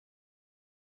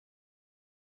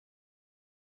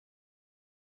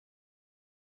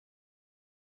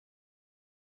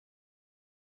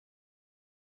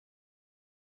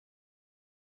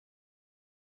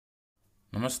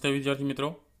નમસ્તે વિદ્યાર્થી મિત્રો।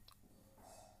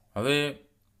 હવે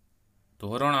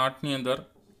ધોરણ 8ની અંદર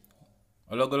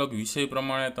અલગ અલગ વિષય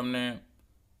પ્રમાણે તમને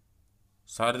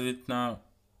સારી રીતના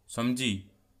સમજી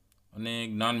અને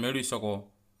જ્ઞાન મેળવી શકો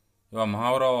એવા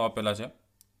મહાવરાઓ આપેલા છે।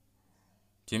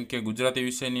 જેમ કે ગુજરાતી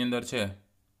વિષયની અંદર છે,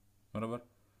 બરાબર।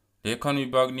 લેખન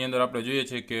વિભાગની અંદર આપણે જોઈએ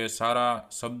છે કે સારા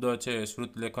શબ્દ છે,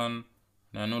 શ્રુત લેખન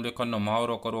અને અનુલેખનનો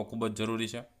મહાવરો કરવો ખૂબ જ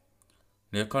જરૂરી છે।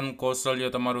 લેખન કૌશલ્ય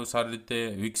તમારું સારી રીતે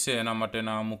વિકસે એના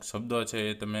માટેના અમુક શબ્દ છે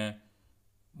એ તમે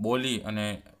બોલી અને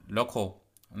લખો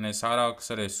અને સારા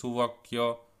અક્ષરે સુવાક્ય,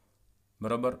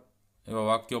 બરાબર, એવા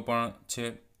વાક્યો પણ છે,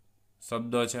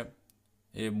 શબ્દ છે,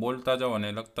 એ બોલતા જાઓ અને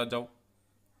લખતા જાઓ।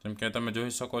 જેમ કે તમે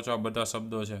જોઈ શકો છો, આ બધા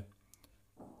શબ્દો છે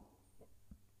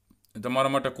એ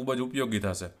તમારા માટે ખૂબ જ ઉપયોગી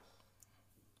થશે।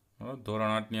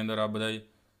 ધોરણ 8ની અંદર આ બધા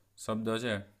શબ્દ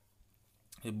છે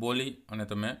એ બોલી અને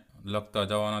તમે લખતા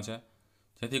જવાના છે,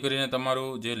 જેથી કરીને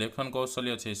તમારું જે લેખન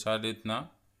કૌશલ્ય છે એ સારી રીતના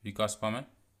વિકાસ પામે।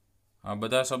 આ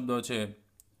બધા શબ્દો છે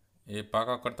એ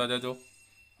પાકા કરતા જાજો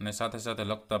અને સાથે સાથે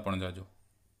લખતા પણ જાજો।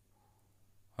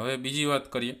 હવે બીજી વાત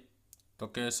કરીએ તો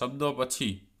કે શબ્દો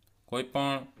પછી કોઈ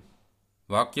પણ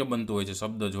વાક્ય બનતું હોય છે,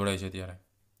 શબ્દ જોડાય છે ત્યારે,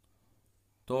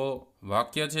 તો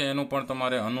વાક્ય છે એનું પણ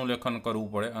તમારે અનુલેખન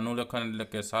કરવું પડે। અનુલેખન એટલે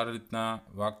કે સારી રીતના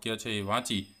વાક્ય છે એ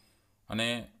વાંચી અને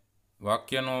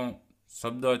વાક્યનો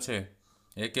શબ્દ છે,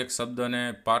 એક એક શબ્દને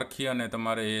પારખી અને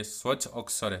તમારે એ સ્વચ્છ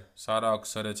અક્ષરે, સારા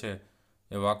અક્ષરે છે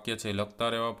એ વાક્ય છે લખતા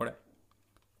રહેવા પડે।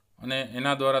 અને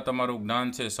એના દ્વારા તમારું જ્ઞાન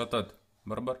છે સતત,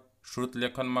 બરાબર, શ્રુત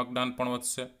લેખનમાં જ્ઞાન પણ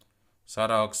વધશે,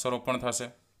 સારા અક્ષરો પણ થશે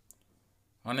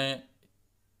અને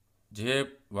જે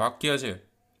વાક્ય છે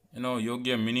એનો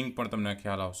યોગ્ય મિનિંગ પણ તમને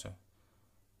ખ્યાલ આવશે।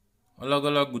 અલગ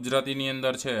અલગ ગુજરાતીની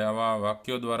અંદર છે આવા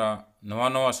વાક્યો દ્વારા નવા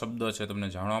નવા શબ્દ છે તમને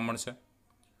જાણવા મળશે।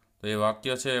 તો એ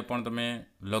વાક્ય છે એ પણ તમે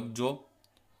લખજો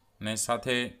અને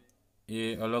સાથે એ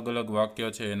અલગ અલગ વાક્ય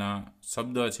છે એના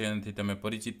શબ્દ છે એનાથી તમે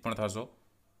પરિચિત પણ થશો।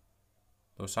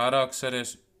 તો સારા અક્ષરે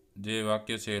જે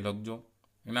વાક્ય છે એ લખજો।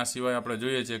 એના સિવાય આપણે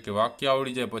જોઈએ છે કે વાક્ય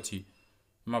આવડી જાય પછી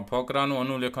એમાં ફકરાનું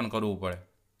અનુલેખન કરવું પડે।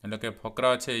 એટલે કે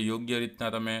ફકરા છે યોગ્ય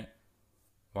રીતના તમે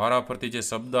વારાફરતી જે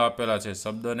શબ્દ આપેલા છે,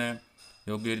 શબ્દને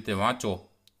યોગ્ય રીતે વાંચો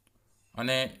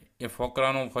અને એ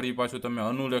ફકરાનું ફરી પાછું તમે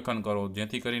અનુલેખન કરો,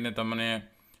 જેથી કરીને તમને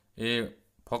એ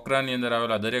ફકરાની અંદર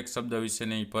આવેલા દરેક શબ્દ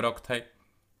વિશેની પરખ થાય,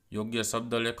 યોગ્ય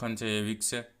શબ્દ લેખન છે એ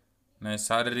વિકસે અને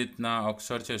સારી રીતના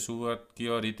અક્ષર છે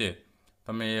સુવાક્ય રીતે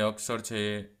તમે એ અક્ષર છે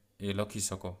એ લખી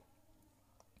શકો।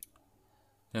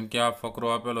 જેમ કે આ ફકરો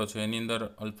આપેલો છે એની અંદર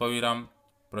અલ્પવિરામ,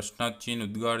 પ્રશ્નાર્થ ચિહ્ન,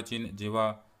 ઉદ્ગાર ચિહ્ન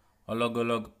જેવા અલગ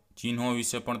અલગ ચિહ્નો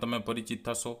વિશે પણ તમે પરિચિત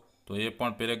થશો। તો એ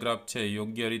પણ પેરેગ્રાફ છે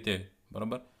યોગ્ય રીતે,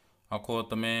 બરાબર, આખો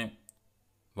તમે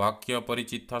વાક્ય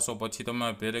પરિચિત થશો પછી તમે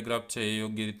પેરેગ્રાફ છે એ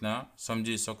યોગ્ય રીતના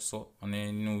સમજી શકશો અને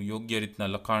એનું યોગ્ય રીતના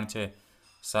લખાણ છે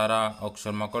સારા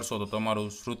અક્ષરમાં કરશો તો તમારું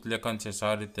શ્રુત લેખન છે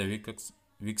સારી રીતે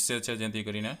વિકસે છે, જેથી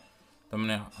કરીને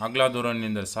તમને આગલા ધોરણની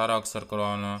અંદર સારા અક્ષર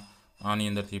કરવાના આની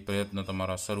અંદરથી પ્રયત્ન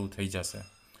તમારા શરૂ થઈ જશે।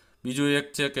 બીજું એક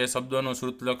છે કે શબ્દોનું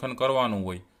શ્રુત લેખન કરવાનું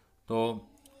હોય તો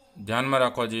ધ્યાનમાં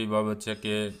રાખવા જેવી બાબત છે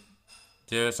કે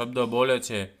જે શબ્દ બોલે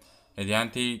છે એ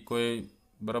ધ્યાનથી કોઈ,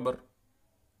 બરાબર,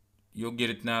 યોગ્ય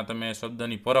રીતના તમે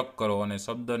શબ્દની પરખ કરો અને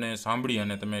શબ્દને સાંભળી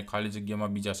અને તમે ખાલી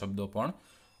જગ્યામાં બીજા શબ્દો પણ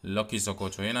લખી શકો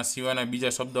છો। એના સિવાયના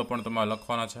બીજા શબ્દો પણ તમારે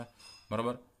લખવાના છે,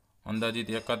 બરાબર। અંદાજિત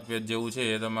એકાદ પેજ જેવું છે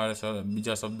એ તમારે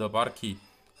બીજા શબ્દ પારખી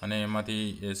અને એમાંથી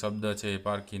એ શબ્દ છે એ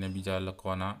પારખીને બીજા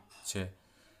લખવાના છે।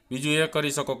 બીજું એ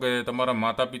કરી શકો કે તમારા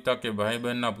માતા પિતા કે ભાઈ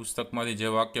બહેનના પુસ્તકમાંથી જે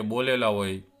વાક્ય બોલેલા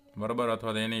હોય, બરાબર,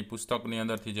 અથવા તો એની પુસ્તકની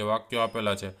અંદરથી જે વાક્યો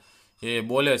આપેલા છે એ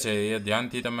બોલે છે એ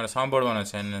ધ્યાનથી તમારે સાંભળવાના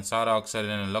છે અને સારા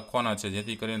અક્ષરે એને લખવાના છે,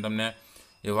 જેથી કરીને તમને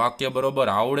એ વાક્ય બરાબર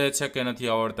આવડે છે કે નથી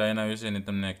આવડતા એના વિશેની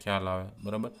તમને ખ્યાલ આવે,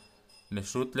 બરાબર। એટલે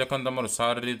શ્રુત લેખન તમારું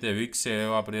સારી રીતે વિકસે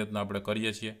એવા પ્રયત્ન આપણે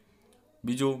કરીએ છીએ।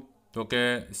 બીજું તો કે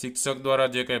શિક્ષક દ્વારા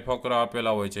જે કંઈ ફકરા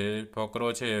આપેલા હોય છે એ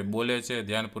ફકરો છે એ બોલે છે,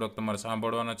 ધ્યાનપૂર્વક તમારે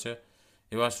સાંભળવાના છે,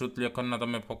 એવા શ્રુત લેખનના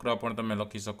તમે ફકરા પણ તમે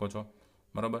લખી શકો છો,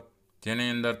 બરાબર। જેની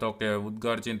અંદર તો કે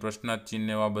ઉદ્ગાર ચિહ્ન, પ્રશ્નાર્થ ચિહ્ન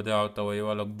એવા બધા આવતા હોય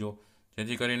એવા લખજો,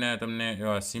 જેથી કરીને તમને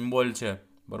એવા સિમ્બોલ છે,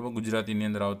 બરાબર, ગુજરાતીની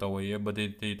અંદર આવતા હોય એ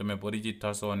બધીથી તમે પરિચિત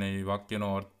થશો અને એ વાક્યનો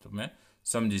અર્થ તમે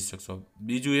સમજી શકશો।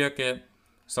 બીજું એ કે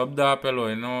શબ્દ આપેલો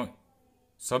એનો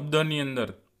શબ્દની અંદર,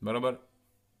 બરાબર,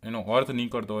 એનો અર્થ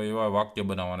નીકળતો હોય એવા વાક્ય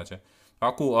બનાવવાના છે।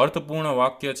 આખું અર્થપૂર્ણ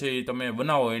વાક્ય છે એ તમે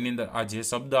બનાવો, એની અંદર આ જે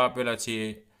શબ્દ આપેલા છે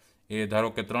એ ધારો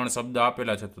કે 3 શબ્દ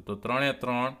આપેલા છે તો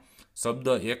 3 શબ્દ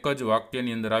એક જ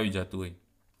વાક્યની અંદર આવી જતું હોય,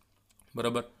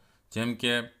 બરાબર। જેમ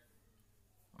કે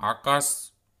આકાશ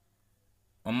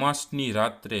અમાસની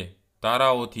રાત્રે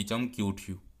તારાઓથી ચમકી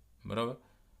ઉઠ્યું, બરાબર,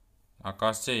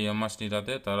 આકાશ છે એ અમાસની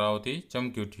રાતે તારાઓથી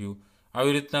ચમકી ઉઠ્યું।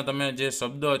 આવી રીતના તમે જે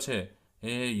શબ્દ છે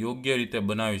એ યોગ્ય રીતે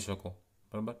બનાવી શકો,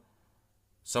 બરાબર।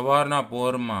 સવારના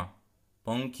પહોરમાં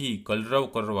પંખી કલરવ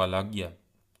કરવા લાગ્યા.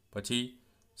 પછી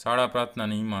શાળા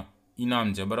પ્રાર્થનાની ઇનામ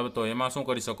છે, બરાબર. તો એમાં શું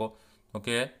કરી શકો? તો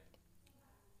કે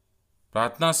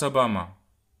પ્રાર્થના સભામાં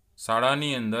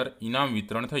શાળાની અંદર ઇનામ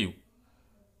વિતરણ થયું.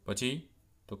 પછી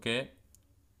તો કે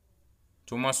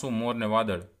ચોમાસું, મોર ને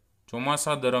વાદળ.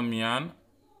 ચોમાસા દરમિયાન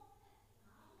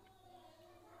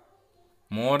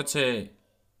મોર છે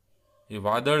એ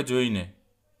વાદળ જોઈને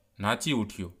નાચી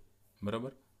ઉઠ્યો,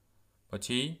 બરાબર.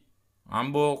 પછી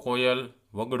આંબો, કોયલ,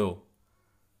 વગડો.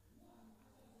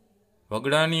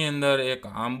 વગડાની અંદર એક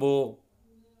આંબો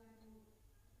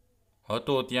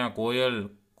હતો, ત્યાં કોયલ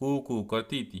કૂ કૂ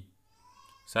કરતી હતી.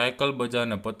 સાયકલ, બજાર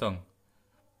ને પતંગ.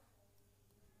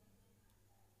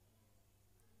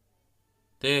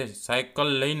 તે સાયકલ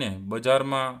લઈને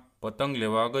બજારમાં પતંગ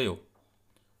લેવા ગયો.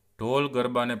 ઢોલ,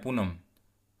 ગરબા ને પૂનમ.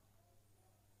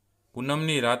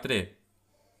 પૂનમની રાત્રે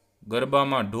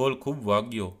ગરબામાં ઢોલ ખૂબ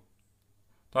વાગ્યો.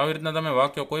 તો આવી રીતના તમે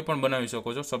વાક્યો કોઈ પણ બનાવી શકો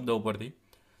છો શબ્દ ઉપરથી.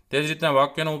 તે જ રીતના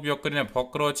વાક્યનો ઉપયોગ કરીને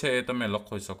ફકરો છે એ તમે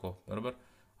લખી શકો, બરાબર.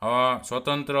 આવા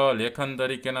સ્વતંત્ર લેખન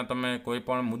તરીકેના તમે કોઈ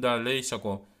પણ મુદ્દા લઈ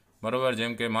શકો, બરાબર.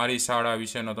 જેમ કે મારી શાળા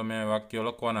વિશેનો તમે વાક્ય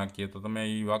લખવાના કહીએ તો તમે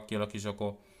એ વાક્ય લખી શકો.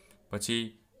 પછી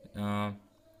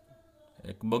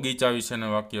એક બગીચા વિશેનું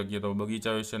વાક્ય કહીએ તો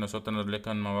બગીચા વિશેનો સ્વતંત્ર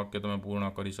લેખનમાં વાક્ય તમે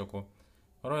પૂર્ણ કરી શકો,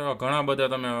 બરાબર. એવા ઘણા બધા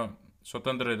તમે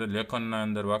સ્વતંત્ર રીતે લેખનના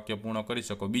અંદર વાક્ય પૂર્ણ કરી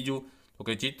શકો. બીજું તો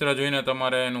કે ચિત્ર જોઈને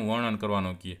તમારે એનું વર્ણન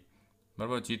કરવાનું કહીએ,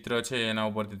 બરાબર. ચિત્ર છે એના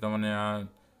ઉપરથી તમને આ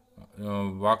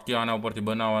વાક્ય આના ઉપરથી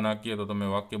બનાવવાના કહીએ તો તમે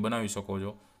વાક્ય બનાવી શકો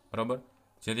છો, બરાબર.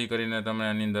 જેથી કરીને તમે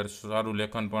આની અંદર સારું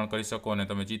લેખન પણ કરી શકો અને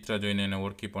તમે ચિત્ર જોઈને એને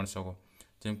ઓળખી પણ શકો.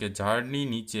 જેમ કે ઝાડની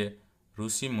નીચે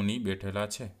ઋષિમુનિ બેઠેલા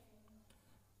છે.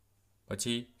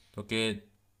 પછી તો કે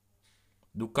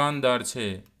દુકાનદાર છે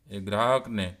એ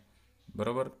ગ્રાહકને,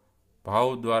 બરાબર, ભાવ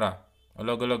દ્વારા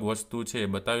અલગ અલગ વસ્તુ છે એ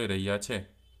બતાવી રહ્યા છે.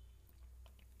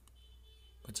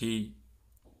 પછી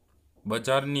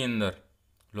બજારની અંદર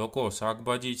લોકો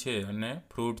શાકભાજી છે અને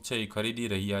ફ્રૂટ છે એ ખરીદી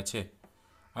રહ્યા છે.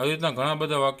 આવી રીતના ઘણા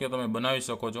બધા વાક્યો તમે બનાવી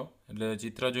શકો છો. એટલે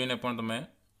ચિત્ર જોઈને પણ તમે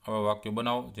આવા વાક્યો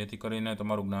બનાવો જેથી કરીને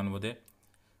તમારું જ્ઞાન વધે.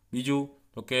 બીજું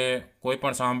તો કે કોઈ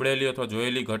પણ સાંભળેલી અથવા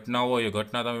જોયેલી ઘટના હોય એ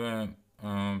ઘટના તમે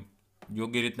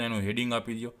યોગ્ય રીતના એનું હેડિંગ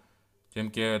આપી દો. જેમ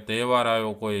કે તહેવાર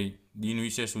આવ્યો, કોઈ દિન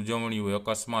વિશેષ ઉજવણી હોય,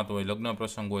 અકસ્માત હોય, લગ્ન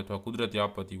પ્રસંગ હોય અથવા કુદરતી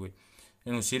આપત્તિ હોય,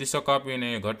 એનું શીર્ષક આપીને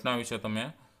એ ઘટના વિશે તમે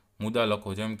મુદ્દા લખો.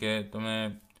 જેમ કે તમે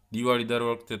દિવાળી દર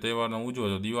વખતે તહેવારનો ઉજવો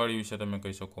છો, દિવાળી વિશે તમે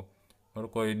કહી શકો.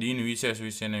 બરાબર. કોઈ દિન વિશેષ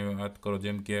વિશેની વાત કરો,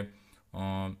 જેમ કે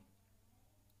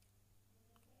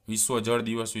વિશ્વ જળ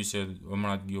દિવસ વિશે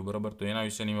હમણાં જ ગયો, બરાબર. તો એના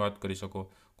વિશેની વાત કરી શકો.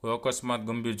 કોઈ અકસ્માત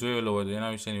ગંભીર જોયેલો હોય તો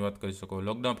એના વિશેની વાત કરી શકો.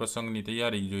 લગ્ન પ્રસંગની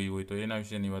તૈયારી જોઈ હોય તો એના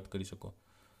વિશેની વાત કરી શકો.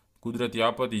 કુદરતી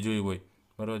આપત્તિ જોઈ હોય,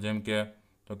 બરાબર. જેમ કે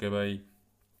તો કે ભાઈ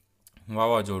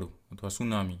વાવાઝોડું અથવા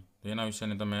સુનામી, તો એના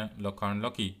વિશેને તમે લખાણ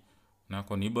લખી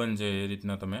આખો નિબંધ છે એ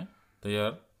રીતના તમે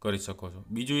તૈયાર કરી શકો છો.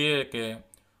 બીજું એ કે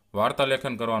વાર્તા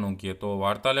લેખન કરવાનું કહે તો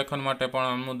વાર્તા લેખન માટે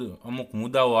પણ અમુક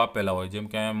મુદ્દાઓ આપેલા હોય. જેમ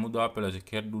કે અહીંયા મુદ્દો આપેલો છે,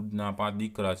 ખેડૂતના 5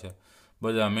 દીકરા છે,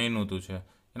 બધા મહેનતું છે.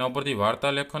 એના ઉપરથી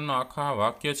વાર્તા લેખનનો આખા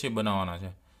વાક્ય છે બનાવવાના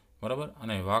છે, બરાબર.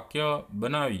 અને વાક્ય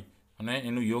બનાવી અને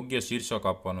એનું યોગ્ય શીર્ષક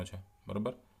આપવાનું છે,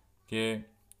 બરાબર. કે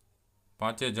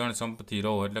 5 જણ સંપથી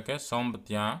રહો, એટલે કે સંપ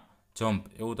ત્યાં જંપ,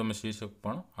 એવું તમે શીર્ષક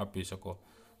પણ આપી શકો.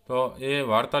 તો એ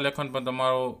વાર્તા લેખન પણ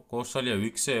તમારો કૌશલ્ય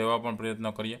વિકસે એવા પણ પ્રયત્ન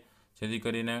કરીએ જેથી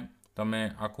કરીને તમે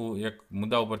આખું એક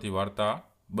મુદ્દા ઉપરથી વાર્તા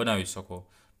બનાવી શકો.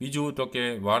 બીજું તો કે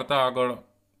વાર્તા આગળ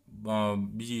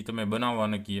બીજી તમે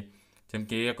બનાવવાને કહીએ. જેમ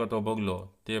કે એક હતો બગલો,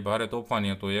 તે ભારે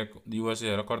તોફાની હતો. એક દિવસે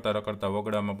રખડતા રખડતા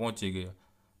વગડામાં પહોંચી ગયા,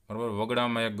 બરાબર.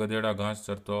 વગડામાં એક ગધેડા ઘાસ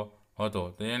ચરતો હતો.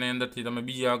 તો એની અંદરથી તમે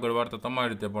બીજી આગળ વાર્તા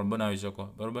તમારી રીતે પણ બનાવી શકો,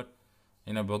 બરાબર.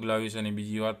 એના ભગલા વિશેની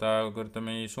બીજી વાર્તા અગર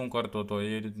તમે શું કરતો હતો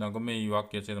એ રીતના ગમે એ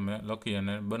વાક્ય છે તમે લખી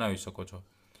અને બનાવી શકો છો.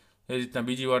 એ રીતના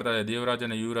બીજી વાર્તા છે, દેવરાજ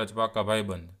અને યુવરાજ પાકા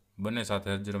ભાઈબંધ, બંને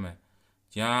સાથે જ રમે,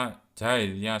 જ્યાં જાય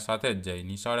ત્યાં સાથે જ જાય,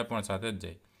 નિશાળે પણ સાથે જ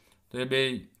જાય. તો એ બે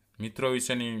મિત્રો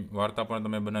વિશેની વાર્તા પણ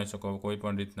તમે બનાવી શકો કોઈ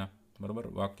પણ રીતના, બરાબર.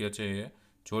 વાક્ય છે એ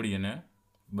જોડી અને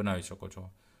બનાવી શકો છો.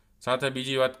 સાથે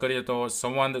બીજી વાત કરીએ તો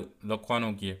સંવાદ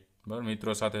લખવાનું કહીએ, બરાબર.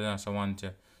 મિત્રો સાથે સંવાદ છે.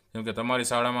 જેમ કે તમારી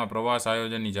શાળામાં પ્રવાસ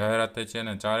આયોજનની જાહેરાત થઈ છે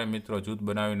અને 4 મિત્રો જૂથ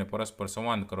બનાવીને પરસ્પર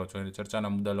સંવાદ કરો છો, એટલે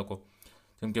ચર્ચાના મુદ્દા લખો.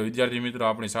 જેમ કે વિદ્યાર્થી મિત્રો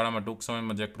આપણી શાળામાં ટૂંક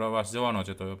સમયમાં જે પ્રવાસ જવાનો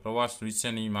છે, તો પ્રવાસ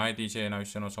વિશેની માહિતી છે એના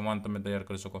વિશેનો સંવાદ તમે તૈયાર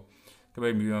કરી શકો. કે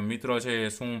ભાઈ મિત્રો છે એ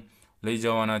શું લઈ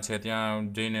જવાના છે,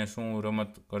 ત્યાં જઈને શું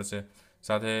રમત કરશે,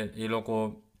 સાથે એ લોકો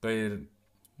કઈ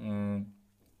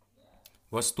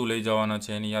વસ્તુ લઈ જવાના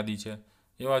છે એની યાદી છે.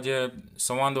 એવા જે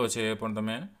સંવાદો છે એ પણ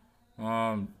તમે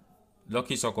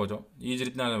લખી શકો છો. એ જ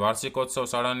રીતના વાર્ષિકોત્સવ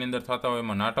શાળાની અંદર થતા હોય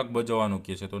એમાં નાટક ભજવવાનું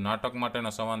કહે છે, તો નાટક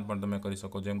માટેના સંવાદ પણ તમે કરી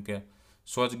શકો. જેમ કે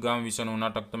સ્વચ્છ ગામ વિશેનું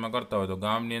નાટક તમે કરતા હોય તો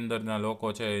ગામની અંદરના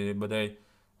લોકો છે એ બધાય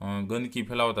ગંદકી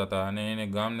ફેલાવતા હતા અને એને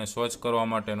ગામને સ્વચ્છ કરવા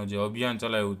માટેનું જે અભિયાન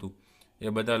ચલાવ્યું હતું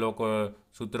એ બધા લોકો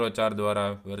સૂત્રોચ્ચાર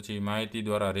દ્વારા, પછી માહિતી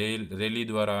દ્વારા, રેલી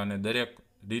દ્વારા અને દરેક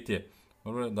રીતે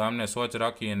બરાબર ગામને સ્વચ્છ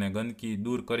રાખી અને ગંદકી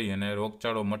દૂર કરી અને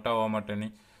રોગચાળો મટાવવા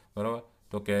માટેની બરાબર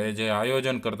તો કે જે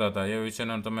આયોજન કરતા હતા એ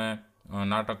વિશેના તમે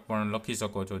નાટક પણ લખી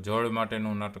શકો છો. જળ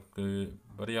માટેનું નાટક,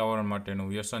 પર્યાવરણ માટેનું,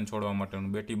 વ્યસન છોડવા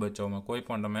માટેનું, બેટી બચાવમાં કોઈ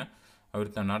પણ તમે આવી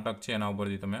રીતના નાટક છે એના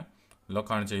ઉપરથી તમે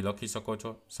લખાણ છે એ લખી શકો છો.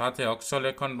 સાથે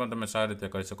અક્ષરલેખન પણ તમે સારી રીતે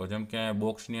કરી શકો. જેમ કે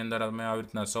બોક્સની અંદર તમે આવી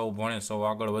રીતના સૌ ભણે સૌ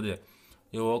આગળ વધે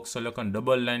એવું અક્ષરલેખન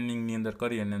ડબલ લાઇનિંગની અંદર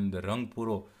કરી અને અંદર રંગ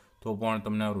પૂરો તો પણ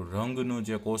તમને રંગનું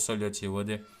જે કૌશલ્ય છે એ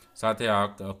વધે. સાથે આ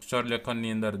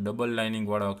અક્ષરલેખનની અંદર ડબલ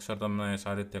લાઇનિંગવાળા અક્ષર તમે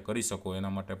સારી રીતે કરી શકો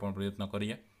એના માટે પણ પ્રયત્ન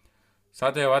કરીએ.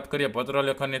 સાથે વાત કરીએ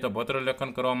પત્રલેખનની તો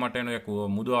પત્રલેખન કરવા માટેનો એક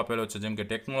મુદ્દો આપેલો છે. જેમ કે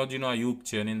ટેકનોલોજીનો આ યુગ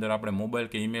છે એની અંદર આપણે મોબાઈલ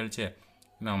કે ઈમેલ છે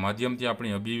એના માધ્યમથી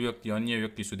આપણી અભિવ્યક્તિ અન્ય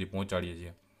વ્યક્તિ સુધી પહોંચાડીએ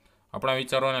છીએ. આપણા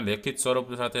વિચારોને લેખિત સ્વરૂપ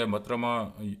સાથે પત્રમાં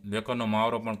લેખનનો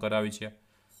મહાવરો પણ કરાવી છે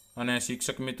અને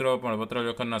શિક્ષક મિત્રો પણ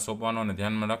પત્રલેખનના સોપાનોને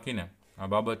ધ્યાનમાં રાખીને આ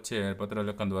બાબત છે એ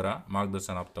પત્રલેખન દ્વારા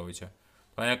માર્ગદર્શન આપતા હોય છે.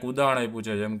 તો અહીંયા એક ઉદાહરણ આપ્યું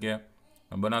છે. જેમ કે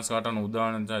બનાસકાંઠાનું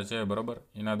ઉદાહરણ છે બરાબર,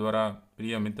 એના દ્વારા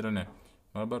પ્રિય મિત્રને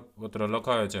બરાબર પત્ર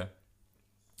લખાવે છે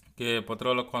કે પત્ર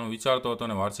લખવાનું વિચારતો હતો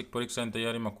અને વાર્ષિક પરીક્ષાની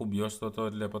તૈયારીમાં ખૂબ વ્યસ્ત હતો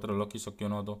એટલે પત્ર લખી શક્યો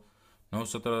નહોતો. નવું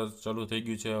સત્ર ચાલુ થઈ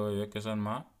ગયું છે, હવે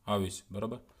વેકેશનમાં આવીશ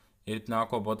બરાબર. એ રીતના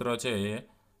આખો પત્ર છે એ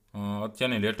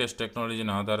અત્યારની લેટેસ્ટ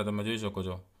ટેકનોલોજીના આધારે તમે જોઈ શકો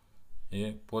છો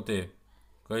એ પોતે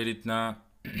કઈ રીતના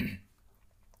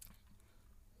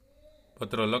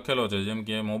પત્ર લખેલો છે. જેમ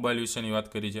કે મોબાઈલ વિશેની વાત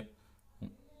કરી છે.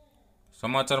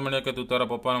 સમાચાર મળ્યા કે તું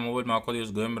તારા પપ્પાના મોબાઈલમાં આખો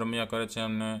દિવસ ગેમ રમ્યા કરે છે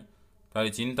અને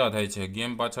તારી ચિંતા થાય છે.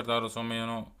 ગેમ પાછળ તારો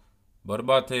સમયનો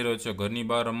બરબાદ થઈ રહ્યો છે. ઘરની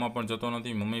બહાર રમવા પણ જતો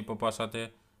નથી. મમ્મી પપ્પા સાથે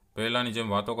પહેલાંની જેમ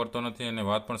વાતો કરતો નથી અને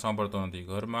વાત પણ સાંભળતો નથી.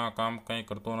 ઘરમાં કામ કંઈ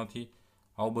કરતો નથી.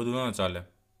 આવું બધું ન ચાલે.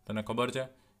 તને ખબર છે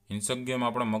હિંસક ગેમ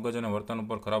આપણા મગજ અને વર્તન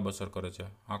ઉપર ખરાબ અસર કરે છે.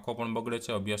 આંખો પણ બગડે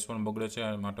છે, અભ્યાસ પણ બગડે છે.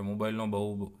 માટે મોબાઈલનો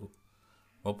બહુ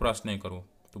વપરાશ નહીં કરવો.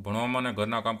 તું ભણવામાં અને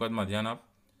ઘરના કામકાજમાં ધ્યાન આપ.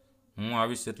 હું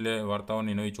આવીશ એટલે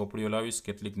વાર્તાઓની નવી ચોપડીઓ લાવીશ.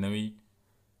 કેટલીક નવી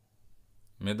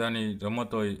મેદાની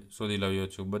રમતો શોધી લાવ્યો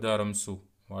છું. બધા રમશું,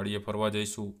 વાડીએ ફરવા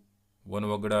જઈશું,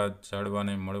 વનવગડા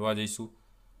ઝાડવાને મળવા જઈશું,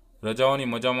 રજાઓની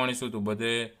મજા માણીશું. તું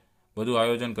બધું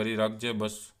આયોજન કરી રાખજે.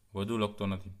 બસ વધુ લખતો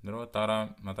નથી બરાબર. તારા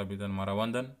માતા પિતાને મારા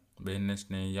વંદન, બહેનને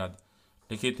સ્નેહ યાદ.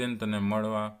 લિખિતેન તને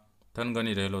મળવા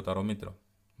થનગની રહેલો તારો મિત્ર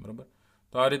બરાબર.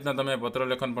 તો આ રીતના તમે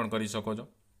પત્રલેખન પણ કરી શકો છો.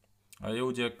 આ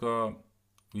એવું જ એક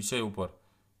વિષય ઉપર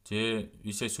જે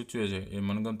વિષય સૂચવે છે એ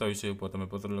મનગમતા વિષય ઉપર તમે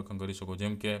પત્રલેખન કરી શકો.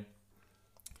 જેમ કે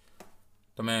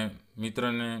તમે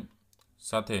મિત્રને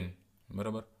સાથે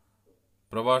બરાબર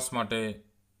પ્રવાસ માટે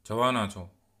જવાના છો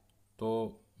તો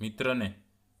મિત્રને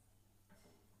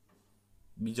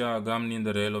બીજા ગામની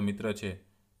અંદર રહેલો મિત્ર છે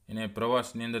એને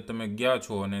પ્રવાસની અંદર તમે ગયા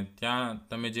છો અને ત્યાં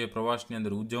તમે જે પ્રવાસની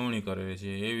અંદર ઉજવણી કરેલી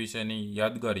છે એ વિશેની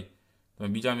યાદગારી તમે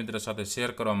બીજા મિત્ર સાથે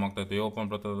શેર કરવા માગતા તો એવો પણ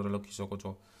પત્ર લખી શકો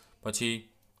છો. પછી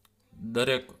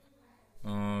દરેક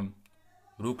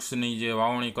વૃક્ષની જે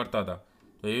વાવણી કરતા હતા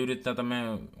તો એવી રીતના તમે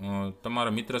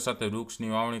તમારા મિત્ર સાથે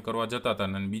વૃક્ષની વાવણી કરવા જતા હતા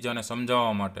અને બીજાને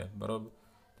સમજાવવા માટે બરાબર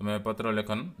તમે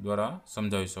પત્રલેખન દ્વારા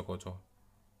સમજાવી શકો છો.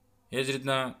 એ જ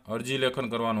રીતના અરજી લેખન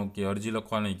કરવાનું કે અરજી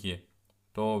લખવાની કહે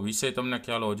તો વિષય તમને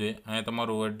ખ્યાલ હોવો જોઈએ. અહીંયા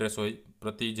તમારું એડ્રેસ હોય,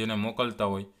 પ્રતિ જેને મોકલતા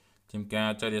હોય જેમ કે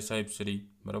આચાર્ય સાહેબ શ્રી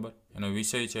બરાબર એનો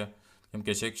વિષય છે. જેમ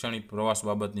કે શૈક્ષણિક પ્રવાસ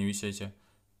બાબતની વિષય છે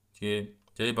કે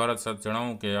જય ભારત સાથે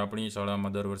જણાવું કે આપણી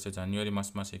શાળામાં દર વર્ષે જાન્યુઆરી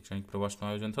માસમાં શૈક્ષણિક પ્રવાસનું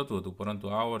આયોજન થતું હતું, પરંતુ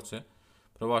આ વર્ષે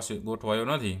પ્રવાસ ગોઠવાયો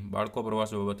નથી. બાળકો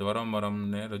પ્રવાસ બાબતે વારંવાર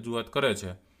અમને રજૂઆત કરે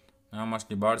છે. આ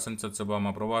માસની બાળ સંસદ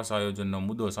સભામાં પ્રવાસ આયોજનનો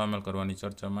મુદ્દો સામેલ કરવાની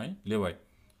ચર્ચામાં લેવાય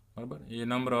બરાબર. એ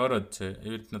નમ્ર અરજ છે.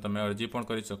 એવી રીતના તમે અરજી પણ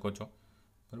કરી શકો છો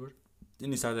બરાબર.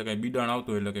 એની સાથે કંઈ બિડાણ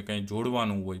આવતું હોય એટલે કે કંઈ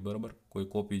જોડવાનું હોય બરાબર, કોઈ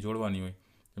કોપી જોડવાની હોય.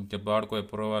 જેમ કે બાળકોએ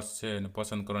પ્રવાસ છે અને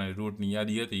પસંદ કરવાની રૂટની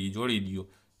યાદી હતી એ જોડી દો,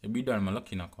 એ બિડાણમાં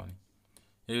લખી નાખવાની.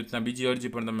 એ રીતના બીજી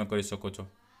અરજી પણ તમે કરી શકો છો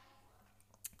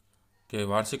કે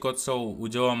વાર્ષિકોત્સવ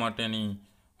ઉજવવા માટેની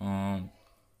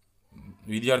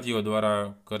વિદ્યાર્થીઓ દ્વારા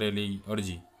કરેલી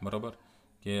અરજી બરાબર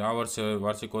કે આ વર્ષે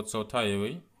વાર્ષિકોત્સવ થાય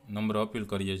એવી નમ્ર અપીલ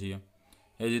કરીએ છીએ.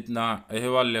 એ જ રીતના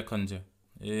અહેવાલ લેખન છે.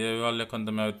 એ અહેવાલ લેખન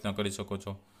તમે આવી રીતના કરી શકો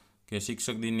છો કે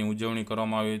શિક્ષક દિનની ઉજવણી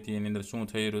કરવામાં આવી હતી, એની અંદર શું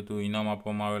થઈ રહ્યું હતું, ઇનામ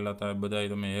આપવામાં આવેલા હતા, બધા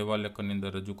તમે અહેવાલ લેખનની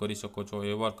અંદર રજૂ કરી શકો છો.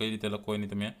 અહેવાલ કઈ રીતે લખવો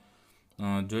એની તમે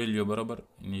જોઈ લ્યો બરાબર.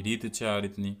 એની રીત છે આ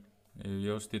રીતની, એ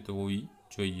વ્યવસ્થિત હોવી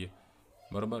જોઈએ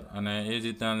બરાબર. અને એ જ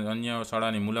રીતના અન્ય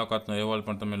શાળાની મુલાકાતનો અહેવાલ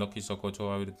પણ તમે લખી શકો છો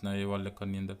આવી રીતના અહેવાલ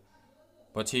લેખનની અંદર.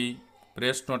 પછી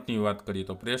પ્રેસ નોટની વાત કરીએ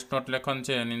તો પ્રેસ નોટ લેખન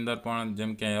છે એની અંદર પણ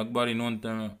જેમ કે અખબારી નોંધ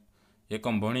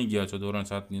એકમ ભણી ગયા છો ધોરણ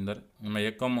 7ની અંદર, એમાં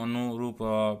એકમ અનુરૂપ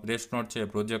પ્રેસ નોટ છે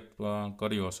પ્રોજેક્ટ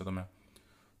કર્યો હશે તમે.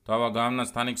 તો આવા ગામના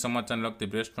સ્થાનિક સમાચારને લગતી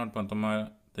પ્રેસ નોટ પણ તમે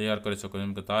તૈયાર કરી શકો.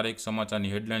 જેમ કે તારીખ,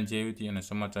 સમાચારની હેડલાઇન જે એવી હતી અને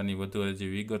સમાચારની વધુ જે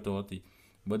વિગતો હતી,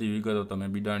 બધી વિગતો તમે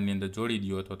બિડાણની અંદર જોડી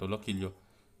દો અથવા તો લખી લો.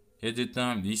 એ જ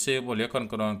રીતના વિષય ઉપર લેખન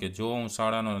કરવાનું કે જો હું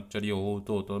શાળાનો આચાર્ય હોઉં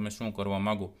તો તમે શું કરવા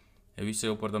માગો, એ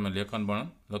વિષય ઉપર તમે લેખન પણ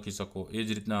લખી શકો. એ જ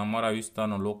રીતના અમારા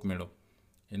વિસ્તારનો લોકમેળો,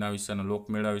 એના વિશેનો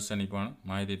લોકમેળા વિશેની પણ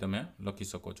માહિતી તમે લખી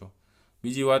શકો છો.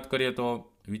 બીજી વાત કરીએ તો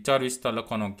વિચાર વિસ્તાર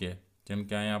લખવાનો કે જેમ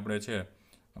કે અહીંયા આપણે છે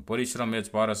પરિશ્રમ એ જ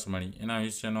પારસમણી, એના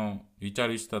વિશેનો વિચાર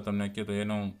વિસ્તાર તમને કહે તો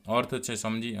એનો અર્થ છે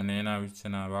સમજી અને એના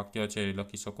વિશેના વાક્ય છે એ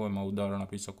લખી શકો, એમાં ઉદાહરણ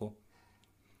આપી શકો.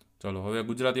 ચલો હવે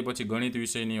ગુજરાતી પછી ગણિત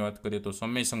વિષયની વાત કરીએ તો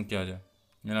સમય સંખ્યા છે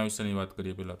એના વિશેની વાત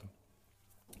કરીએ. પહેલાં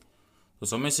તો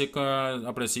સમય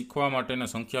આપણે શીખવા માટેના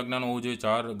સંખ્યા જ્ઞાન હોવું જોઈએ.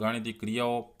 4 ગાણિતિક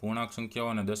ક્રિયાઓ, પૂર્ણાંક સંખ્યાઓ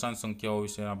અને દશાંશ સંખ્યાઓ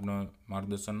વિશે આપણું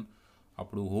માર્ગદર્શન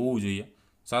આપણું હોવું જોઈએ.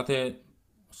 સાથે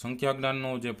સંખ્યા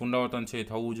જ્ઞાનનું જે પુનરાવર્તન છે એ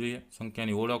થવું જોઈએ.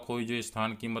 સંખ્યાની ઓળખ હોવી જોઈએ,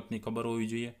 સ્થાન કિંમતની ખબર હોવી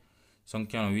જોઈએ,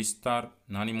 સંખ્યાનો વિસ્તાર,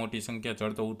 નાની મોટી સંખ્યા,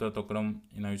 ચડતો ઉતરતો ક્રમ,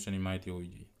 એના વિશેની માહિતી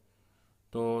હોવી જોઈએ.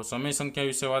 તો સમય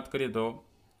સંખ્યા વિશે વાત કરીએ તો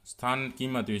સ્થાન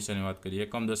કિંમત વિશેની વાત કરીએ.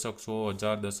 એકમ, દશક, 100,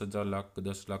 1000, 10,000, લાખ,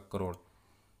 10 લાખ, કરોડ.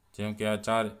 જેમ કે આ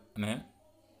 4 અને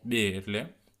 2 એટલે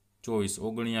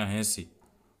 24, 9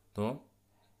 તો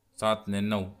 7 ને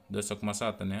 9, દશકમાં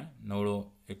 7 અને 9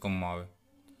 એકમમાં આવે.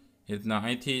 એ રીતના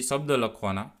અહીંથી શબ્દ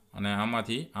લખવાના અને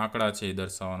આમાંથી આંકડા છે એ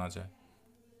દર્શાવવાના છે.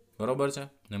 બરાબર છે.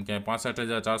 જેમ કે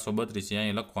 65,432 છે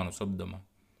અહીં લખવાનું શબ્દમાં,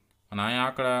 અને અહીંયા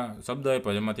આંકડા શબ્દ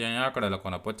આપ્યા એમાંથી અહીંયા આંકડા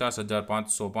લખવાના.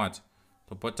 50,505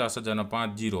 તો 50,000નો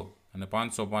 5 0 અને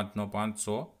 505નો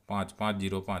 505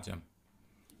 505 એમ.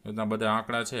 એ રીતના બધા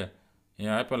આંકડા છે એ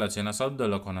આપેલા છે, એના શબ્દ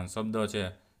લખવાના, શબ્દ છે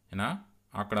એના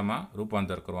આંકડામાં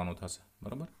રૂપાંતર કરવાનું થશે.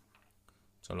 બરાબર.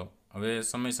 ચલો હવે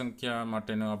સમય સંખ્યા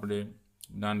માટેનું આપણે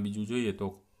જ્ઞાન બીજું જોઈએ તો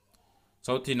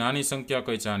સૌથી નાની સંખ્યા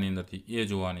કઈ છે આની અંદરથી એ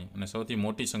જોવાની, અને સૌથી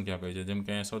મોટી સંખ્યા કઈ છે. જેમ કે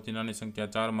અહીંયા સૌથી નાની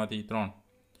સંખ્યા 4માંથી 3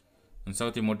 અને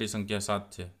સૌથી મોટી સંખ્યા 7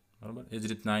 છે. બરાબર. એ જ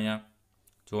રીતના અહીંયા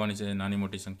જોવાની છે નાની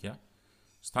મોટી સંખ્યા.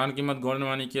 સ્થાન કિંમત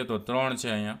ગણવાની કહે તો 3 છે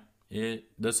અહીંયા એ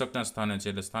દશકના સ્થાને છે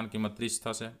એટલે સ્થાન કિંમત 30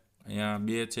 થશે. અહીંયા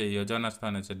 2 છે એ હજારના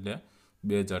સ્થાને છે એટલે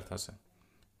 2000 થશે.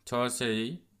 6 છે એ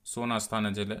 100ના સ્થાને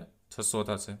છે એટલે 600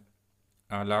 થશે.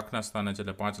 આ લાખના સ્થાને છે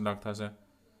એટલે 5 લાખ થશે.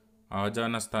 આ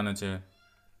હજારના સ્થાને છે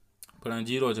પણ અહીં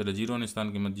 0 છે એટલે 0ની સ્થાન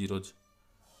કિંમત 0 જ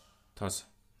થશે.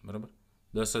 બરાબર.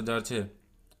 10,000 છે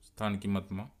સ્થાન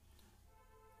કિંમતમાં,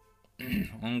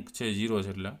 અંક છે 0 છે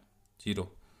એટલે 0.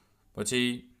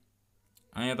 પછી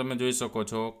અહીંયા તમે જોઈ શકો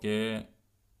છો કે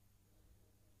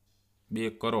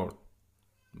 2 કરોડ.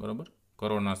 બરાબર.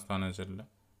 કરોડના સ્થાને છે એટલે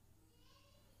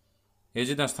એ જ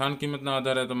રીતના સ્થાન કિંમતના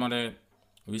આધારે તમારે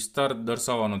વિસ્તાર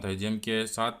દર્શાવવાનો થાય. જેમ કે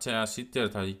 7 છે આ 70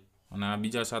 થાય અને આ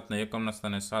બીજા 7ના એકમના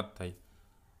સ્થાને 7 થાય.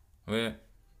 હવે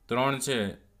 3 છે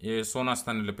એ 100ના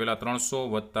સ્થાને એટલે પહેલાં 300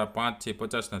 વત્તા 5 છે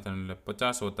 50ના સ્થાને એટલે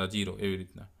 50 વત્તા 0 એવી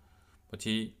રીતના.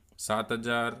 પછી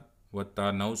 7,000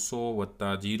 વત્તા 900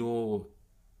 વત્તા 0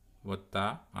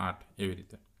 વત્તા 8 એવી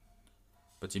રીતે.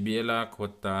 પછી 2 લાખ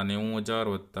વત્તા 90,000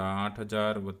 વત્તા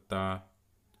 8,000 વત્તા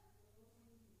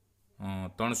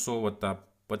 300 વત્તા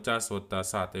 50 વત્તા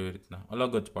 7 એવી રીતના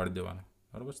અલગ જ પાડી દેવાના.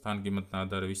 બરાબર. સ્થાન કિંમતના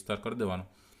આધારે વિસ્તાર કરી દેવાનો.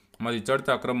 આમાંથી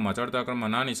ચડતા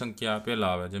ક્રમમાં નાની સંખ્યા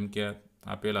પહેલાં આવે. જેમ કે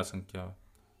આ પહેલાં સંખ્યા આવે.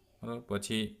 બરાબર.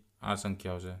 પછી આ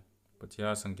સંખ્યા આવશે, પછી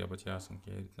આ સંખ્યા, પછી આ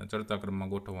સંખ્યા, એ રીતના ચડતા ક્રમમાં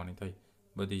ગોઠવવાની થાય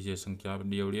બધી જે સંખ્યા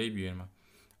આપણી એવડી આવી એમાં.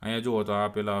 અહીંયા જુઓ તો આ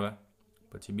પહેલાં આવે,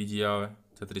 પછી બીજી આવે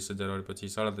 36,000 વાળી, પછી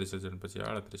 37,000, પછી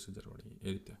 38,000 વાળી, એ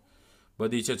રીતે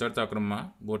બધી છે ચડતા ક્રમમાં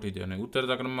ગોઠવી દે. અને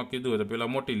ઉતરતા ક્રમમાં કીધું હોય તો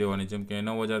પહેલાં મોટી લેવાની. જેમ કે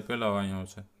 9,000 પહેલાં અહીંયા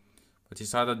આવશે, પછી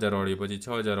 7,000 વાળી, પછી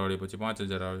 6,000 વાળી, પછી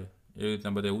 5,000 વાળી, એવી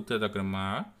રીતના બધા ઉતરતા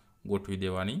ક્રમમાં ગોઠવી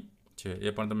દેવાની છે.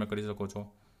 એ પણ તમે કરી શકો છો.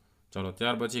 ચલો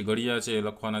ત્યાર પછી ઘડિયા છે એ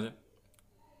લખવાના છે.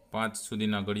 5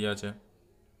 સુધીના ઘડિયા છે.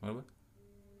 બરાબર.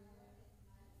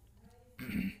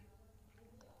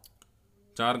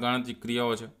 4 ગાણિતિક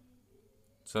ક્રિયાઓ છે.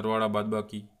 સરવાળા,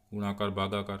 બાદબાકી, ગુણાકાર,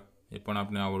 ભાગાકાર, એ પણ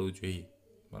આપણે આવડવું જોઈએ.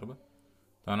 બરાબર.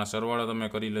 તો આના સરવાળા તમે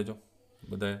કરી લેજો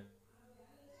બધાએ.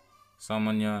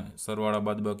 સામાન્ય સરવાળા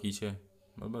બાદબાકી છે.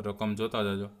 બરાબર. રકમ જોતા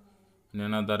જજો અને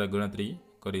એના આધારે ગણતરી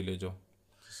કરી લેજો.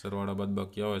 સરવાળા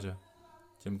બાદબાકી આવે છે.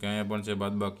 જેમ કે અહીંયા પણ છે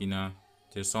બાદબાકીના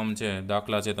જે સમ છે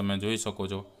દાખલા છે તમે જોઈ શકો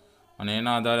છો અને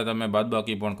એના આધારે તમે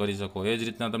બાદબાકી પણ કરી શકો. એ જ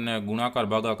રીતના તમને ગુણાકાર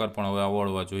ભાગાકાર પણ હવે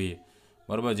આવડવા જોઈએ.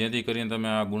 બરાબર. જેથી કરીને તમે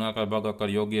આ ગુણાકાર ભાગાકાર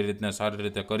યોગ્ય રીતના સારી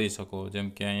રીતે કરી શકો. જેમ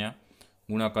કે અહીંયા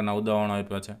ગુણાકારના ઉદાહરણો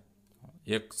આપ્યા છે.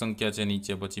 એક સંખ્યા છે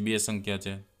નીચે, પછી 2 સંખ્યા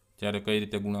છે, ત્યારે કઈ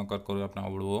રીતે ગુણાકાર કરવો આપણે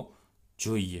આવડવો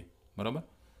જોઈએ. બરાબર.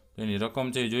 તો એની રકમ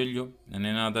છે એ જોઈ લો અને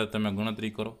એના આધારે તમે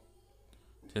ગણતરી કરો,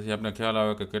 જેથી આપણે ખ્યાલ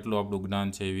આવે કે કેટલું આપણું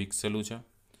જ્ઞાન છે એ વિકસેલું છે.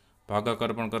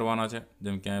 ભાગાકાર પણ કરવાના છે,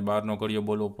 જેમ કે 12નો ઘડિયો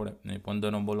બોલવો પડે ને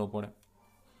 15નો બોલવો પડે,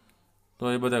 તો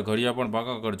એ બધા ઘડિયા પણ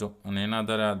ભાગા કરજો અને એના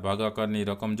આધારે આ ભાગાકારની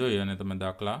રકમ જોઈ અને તમે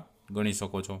દાખલા ગણી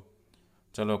શકો છો.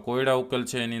 ચલો, કોયડા ઉકેલ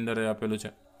છે એની અંદર આપેલું છે,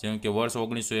 જેમ કે વર્ષ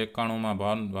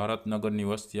 1991માં ભારતનગરની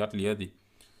વસ્તી આટલી હતી.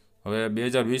 હવે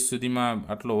 2020 સુધીમાં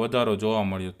આટલો વધારો જોવા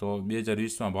મળ્યો, તો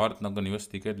 2020માં ભારતનગરની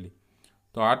વસ્તી કેટલી?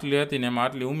 તો આટલી હતી ને એમાં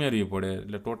આટલી ઉમેરવી પડે,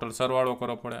 એટલે ટોટલ સરવાળો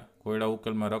કરવો પડે. કોયડા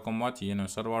ઉકેલમાં રકમ વાંચી અને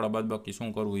સરવાળો બાદબાકી શું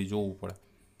કરવું એ જોવું પડે.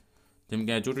 જેમ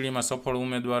કે ચૂંટણીમાં સફળ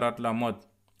ઉમેદવાર આટલા મત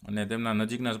અને તેમના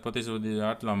નજીકના પ્રતિસ્પર્ધી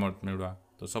આટલા મત મેળવ્યા,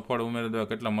 તો સફળ ઉમેદવાર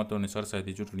કેટલા મતોની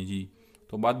સરસાઈથી ચૂંટણી જીતી,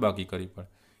 તો બાદબાકી કરવી પડે.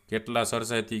 કેટલા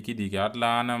સરસાઈથી કીધી કે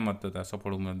આટલા આના મત હતા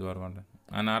સફળ ઉમેદવાર માટે,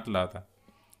 આના આટલા હતા,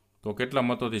 તો કેટલા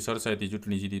મતોથી સરસાઈથી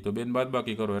ચૂંટણી જીતી, તો બેન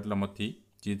બાદબાકી કરો એટલા મતથી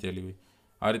જીતેલી હોય.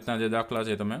 આ રીતના જે દાખલા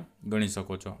છે તમે ગણી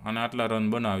શકો છો. અને આટલા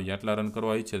રન બનાવી, આટલા રન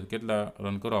કરવા ઈચ્છે તો કેટલા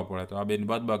રન કરવા પડે, તો આ બેન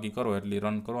બાદબાકી કરો એટલી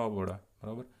રન કરવા પડે,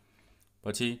 બરાબર.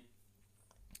 પછી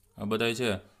આ બધા છે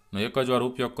એક જ વાર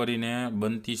ઉપયોગ કરીને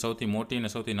બનતી સૌથી મોટી અને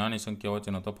સૌથી નાની સંખ્યા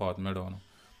વચ્ચેનો તફાવત મેળવવાનો.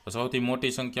 તો સૌથી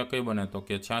મોટી સંખ્યા કઈ બને, તો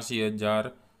કે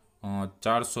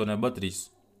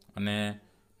 86,432 અને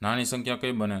નાની સંખ્યા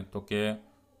કઈ બને, તો કે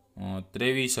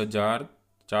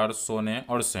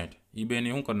 23,468. એ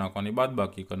બેની શું કરી નાખવાની,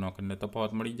 બાદબાકી કરી નાખવાની, એટલે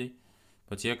તફાવત મળી જાય.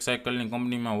 પછી એક સાયકલની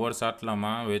કંપનીમાં વર્ષ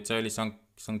આટલામાં વેચાયેલી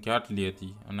સંખ્યા આટલી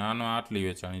હતી અને આનો આટલી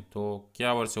વેચાણી, તો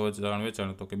કયા વર્ષે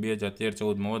વેચાણ, તો કે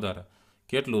 2013-14માં વધારે.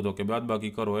 કેટલું, તો કે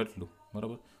બાદબાકી કરો એટલું,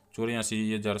 બરાબર.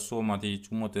 84,100માંથી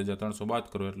 74,300 બાદ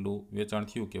કરો એટલું વેચાણ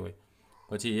થયું કહેવાય.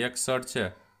 પછી એક શર્ટ છે,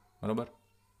 બરાબર,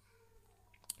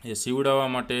 એ સીવડાવવા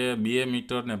માટે 2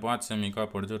 મીટર ને 5 સેમી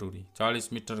કાપડ જરૂરી. 40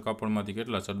 મીટર કાપડમાંથી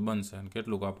કેટલા શર્ટ બનશે અને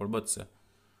કેટલું કાપડ બચશે,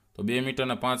 તો 2 મીટર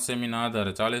ને 5 સેમીના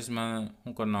આધારે 40માં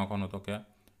શું કરી નાખવાનું, તો કે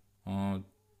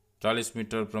 40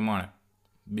 મીટર પ્રમાણે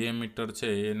 2 મીટર છે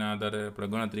એના આધારે આપણે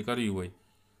ગણતરી કરવી હોય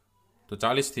તો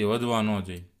 40થી વધવા ન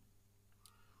જોઈએ,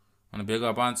 અને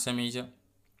ભેગા 5 સેમી છે,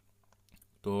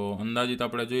 તો અંદાજિત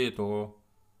આપણે જોઈએ તો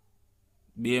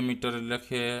 2 મીટર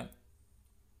લખે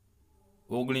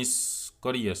 19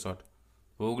 કરીએ શર્ટ,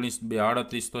 19 2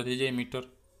 38 તો થઈ જાય મીટર.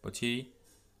 પછી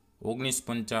 19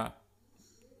 5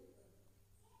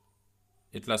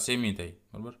 એટલા સેમી થાય,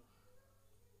 બરાબર.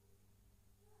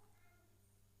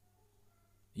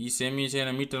 એ સેમી છે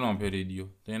એને મીટરમાં ફેરવી દો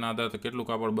તો એના આધારે કેટલું